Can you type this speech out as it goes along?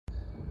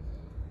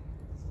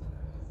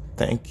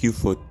Thank you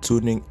for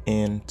tuning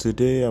in.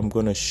 Today I'm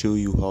going to show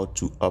you how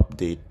to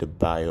update the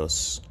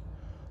BIOS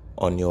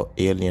on your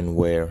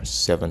Alienware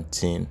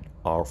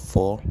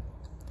 17R4.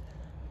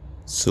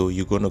 So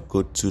you're going to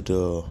go to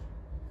the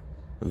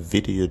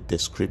video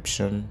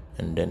description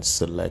and then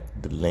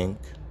select the link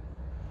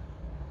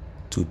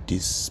to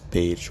this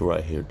page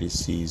right here.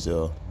 This is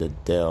the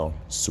Dell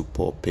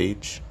support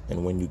page,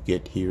 and when you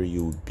get here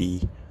you'll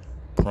be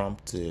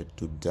prompted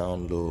to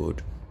download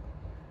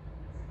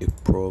a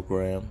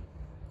program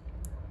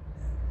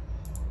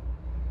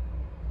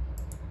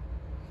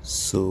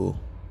so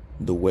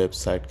the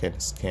website can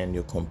scan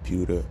your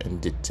computer and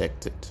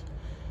detect it.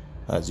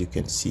 As you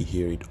can see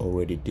here, it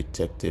already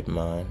detected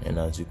mine, and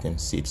as you can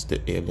see, it's the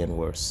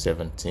Alienware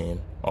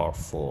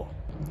 17R4.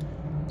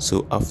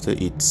 So after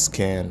it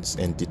scans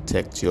and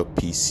detects your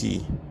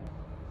PC,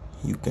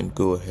 you can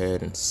go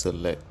ahead and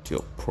select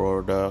your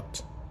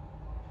product,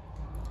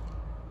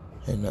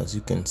 and as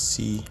you can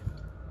see,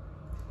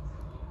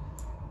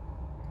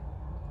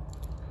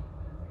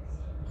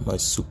 my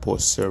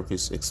support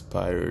service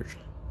expired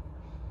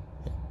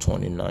in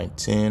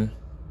 2019.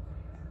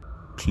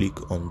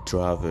 Click on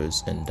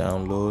drivers and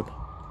download.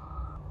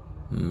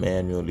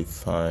 Manually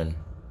find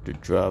the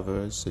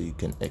drivers so you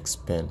can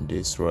expand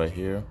this right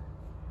here,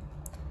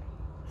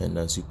 and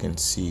as you can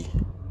see,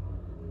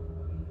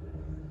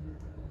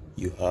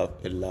 you have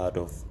a lot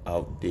of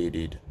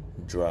outdated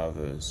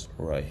drivers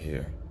right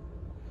here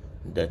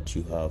that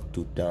you have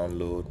to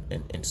download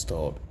and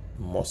install.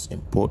 Most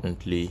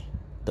importantly,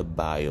 the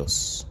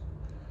BIOS.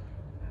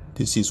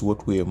 This is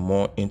what we are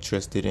more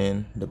interested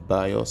in, the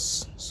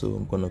BIOS. So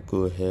I'm gonna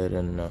go ahead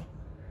and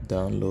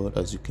download.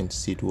 As you can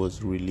see, it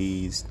was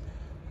released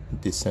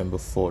December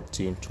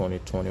 14,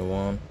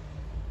 2021.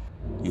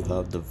 You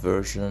have the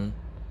version,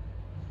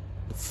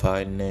 the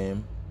file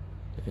name,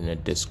 and a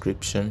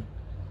description,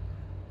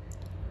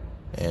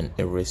 and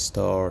a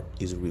restart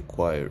is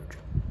required.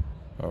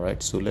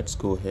 Alright, so let's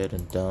go ahead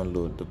and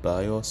download the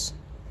BIOS.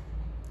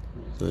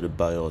 So the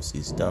BIOS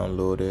is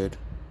downloaded.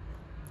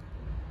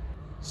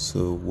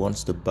 So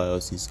once the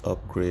BIOS is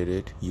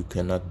upgraded, you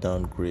cannot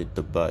downgrade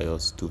the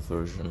BIOS to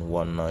version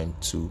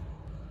 192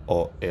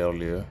 or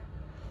earlier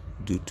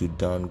due to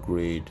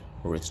downgrade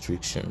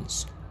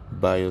restrictions.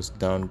 BIOS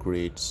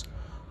downgrades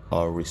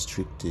are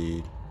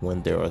restricted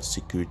when there are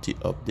security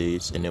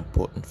updates and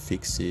important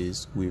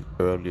fixes with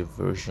earlier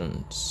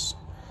versions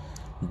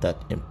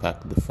that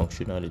impact the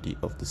functionality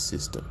of the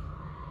system.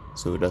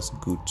 So that's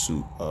good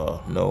to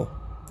know.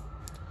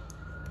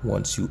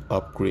 Once you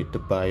upgrade the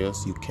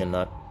BIOS, you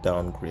cannot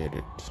downgrade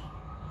it.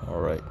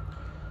 Alright,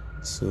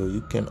 so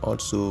you can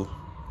also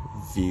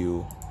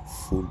view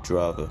full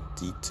driver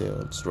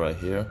details right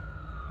here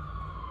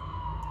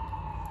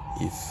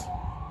if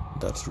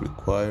that's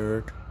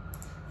required,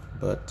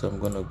 but I'm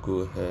gonna go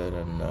ahead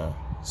and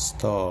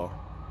start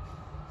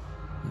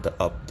the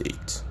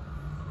update.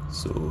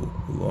 So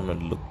we want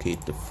to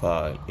locate the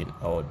file in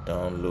our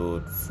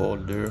download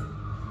folder.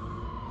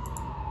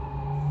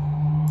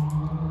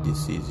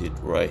 This is it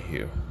right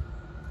here.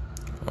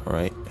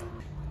 Alright,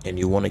 and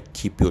you want to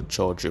keep your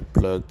charger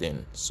plugged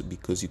in, so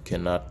because you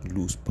cannot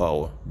lose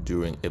power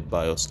during a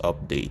BIOS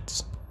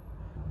update.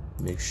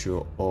 Make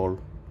sure all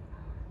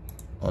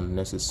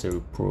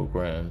unnecessary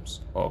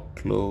programs are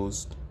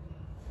closed.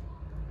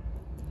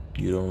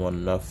 You don't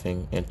want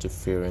nothing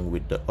interfering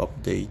with the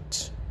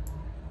update.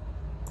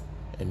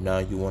 And now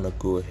you want to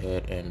go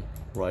ahead and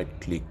right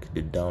click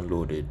the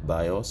downloaded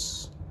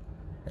BIOS,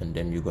 and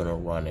then you're gonna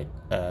run it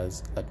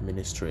as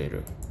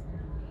administrator.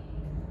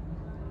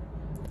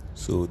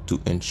 So to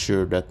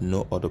ensure that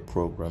no other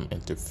program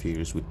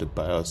interferes with the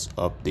BIOS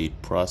update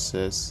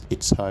process,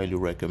 it's highly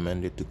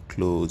recommended to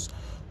close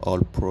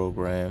all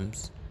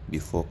programs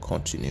before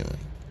continuing.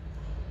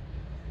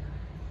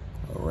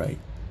 Alright,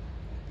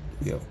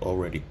 we have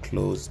already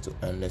closed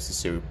the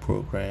unnecessary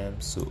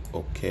programs, so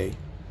okay.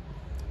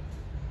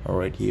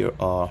 Alright, here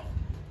are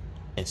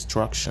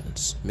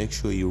instructions. Make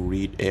sure you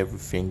read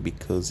everything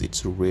because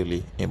it's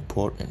really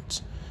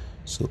important.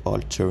 So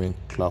altering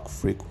clock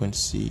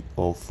frequency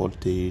or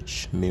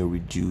voltage may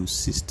reduce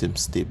system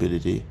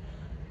stability.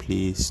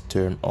 Please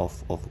turn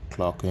off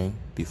overclocking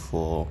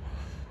before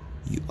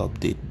you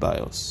update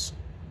BIOS.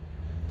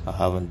 I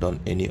haven't done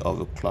any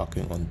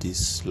overclocking on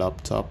this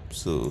laptop,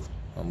 so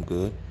I'm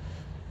good.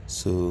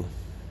 So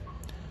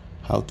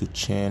how to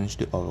change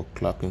the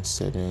overclocking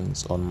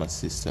settings on my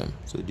system.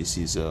 So this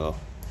is a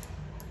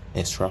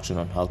instruction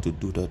on how to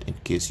do that in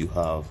case you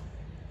have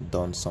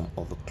done some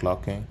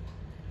overclocking.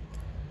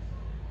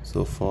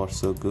 So far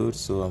so good,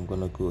 so I'm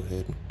gonna go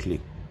ahead and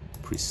click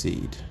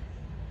proceed.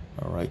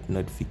 Alright,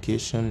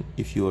 notification.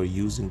 If you are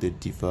using the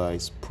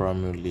device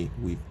primarily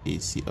with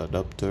AC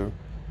adapter,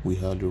 we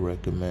highly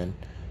recommend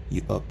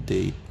you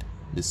update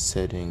the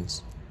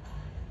settings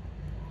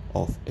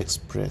of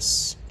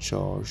express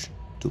charge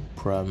to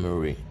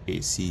primary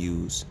AC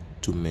use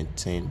to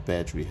maintain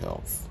battery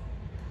health.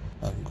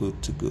 I'm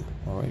good to go.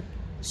 Alright,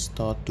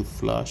 start to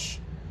flash.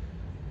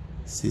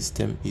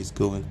 System is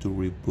going to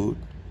reboot.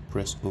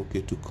 Press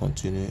OK to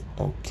continue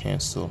or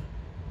cancel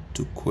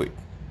to quit.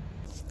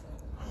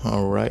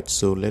 All right,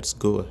 so let's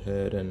go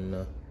ahead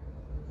and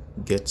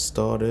get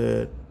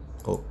started.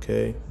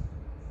 Okay.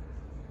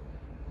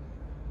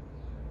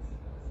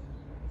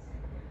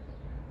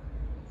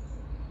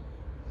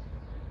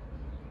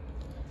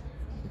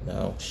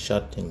 Now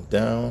shutting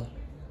down.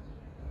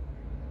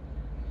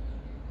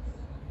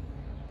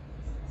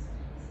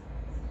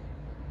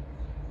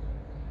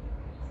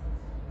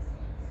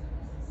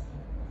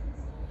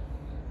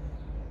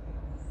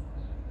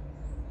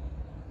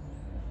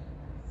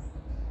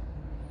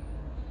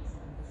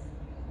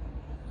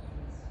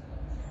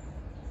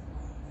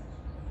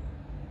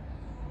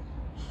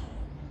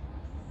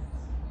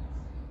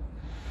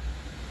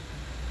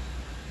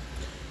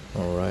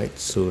 All right,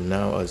 so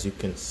now as you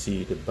can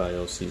see, the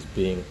BIOS is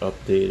being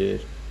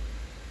updated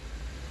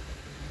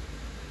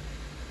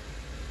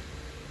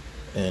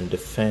and the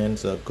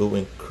fans are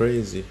going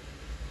crazy.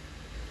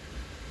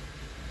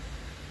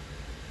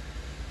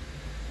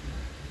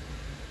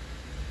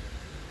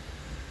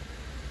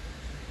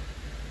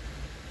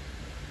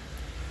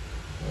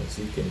 As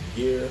you can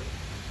hear,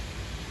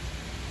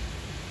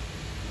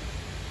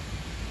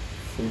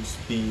 full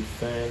speed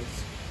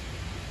fans.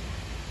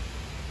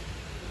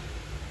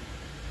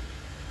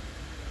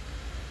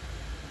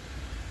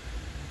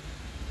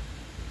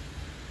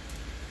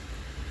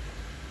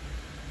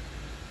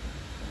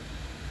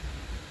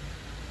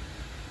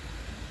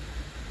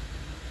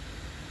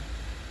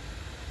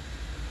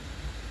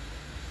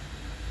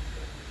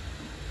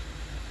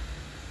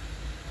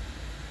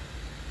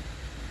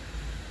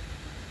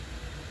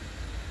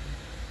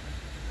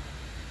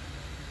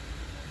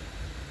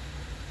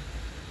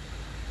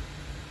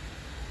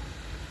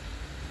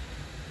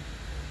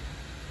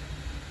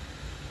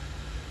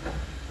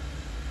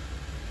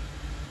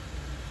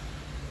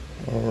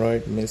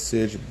 Alright,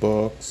 message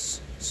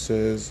box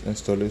says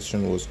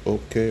installation was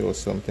okay or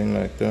something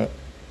like that.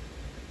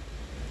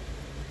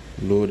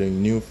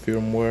 Loading new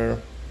firmware.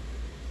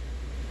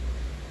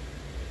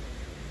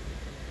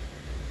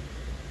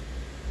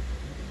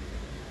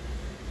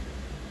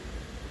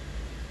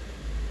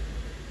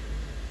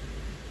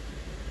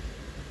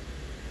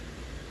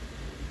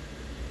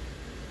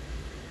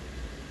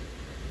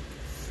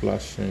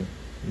 Flashing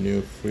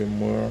new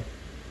firmware.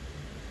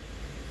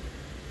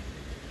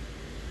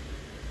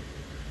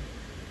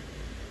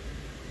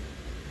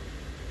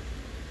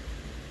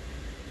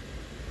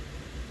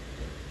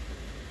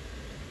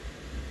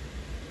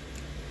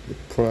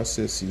 The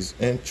process is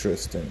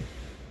interesting.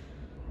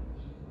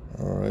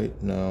 All right,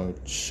 now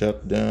it's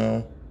shut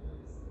down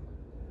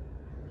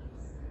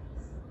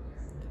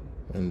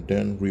and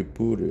then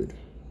rebooted.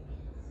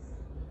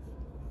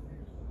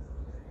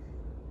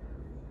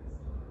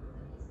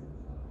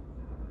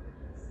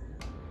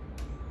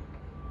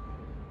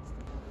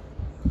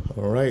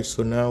 All right,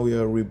 so now we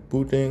are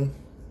rebooting.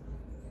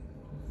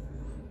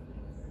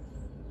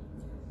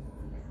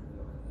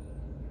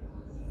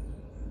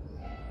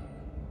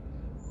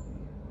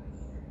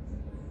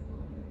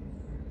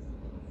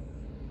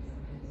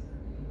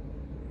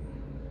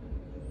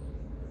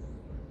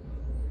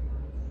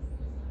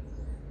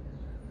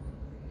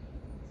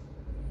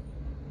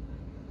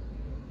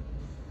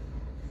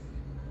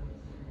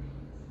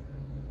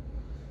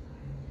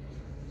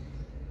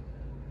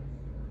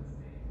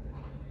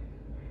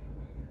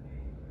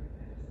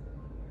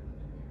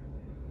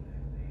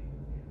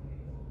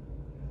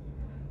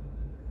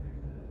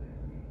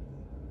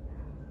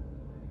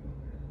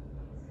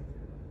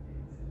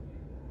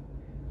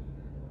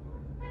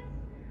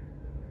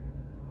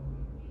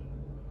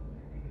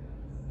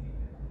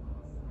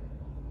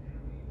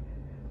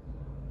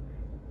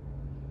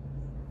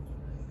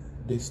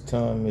 This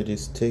time it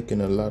is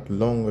taking a lot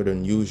longer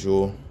than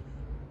usual.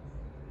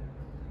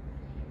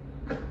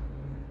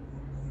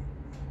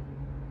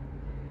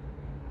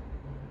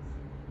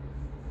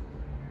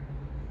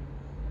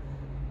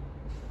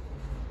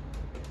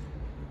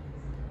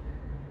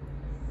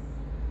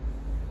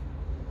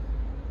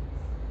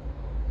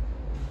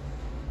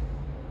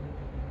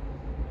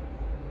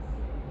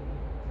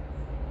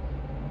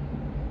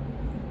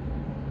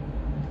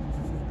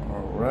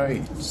 All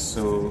right,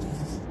 so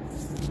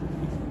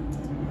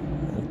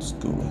let's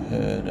go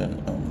ahead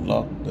and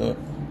unlock that.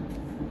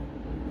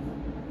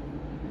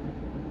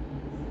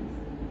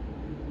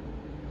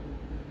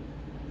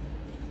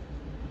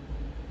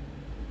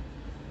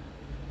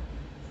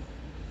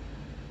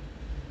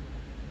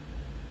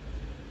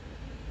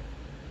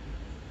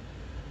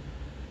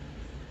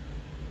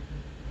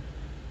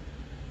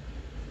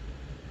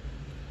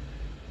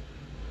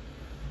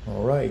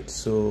 All right,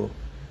 so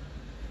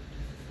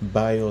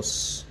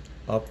BIOS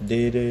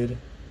updated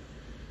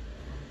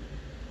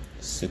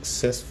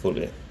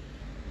successfully.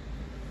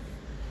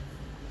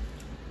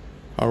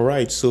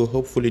 Alright, so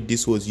hopefully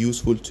this was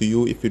useful to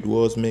you. If it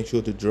was, make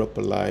sure to drop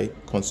a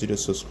like, consider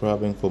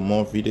subscribing for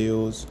more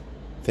videos.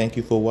 Thank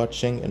you for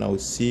watching, and I will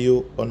see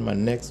you on my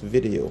next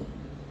video.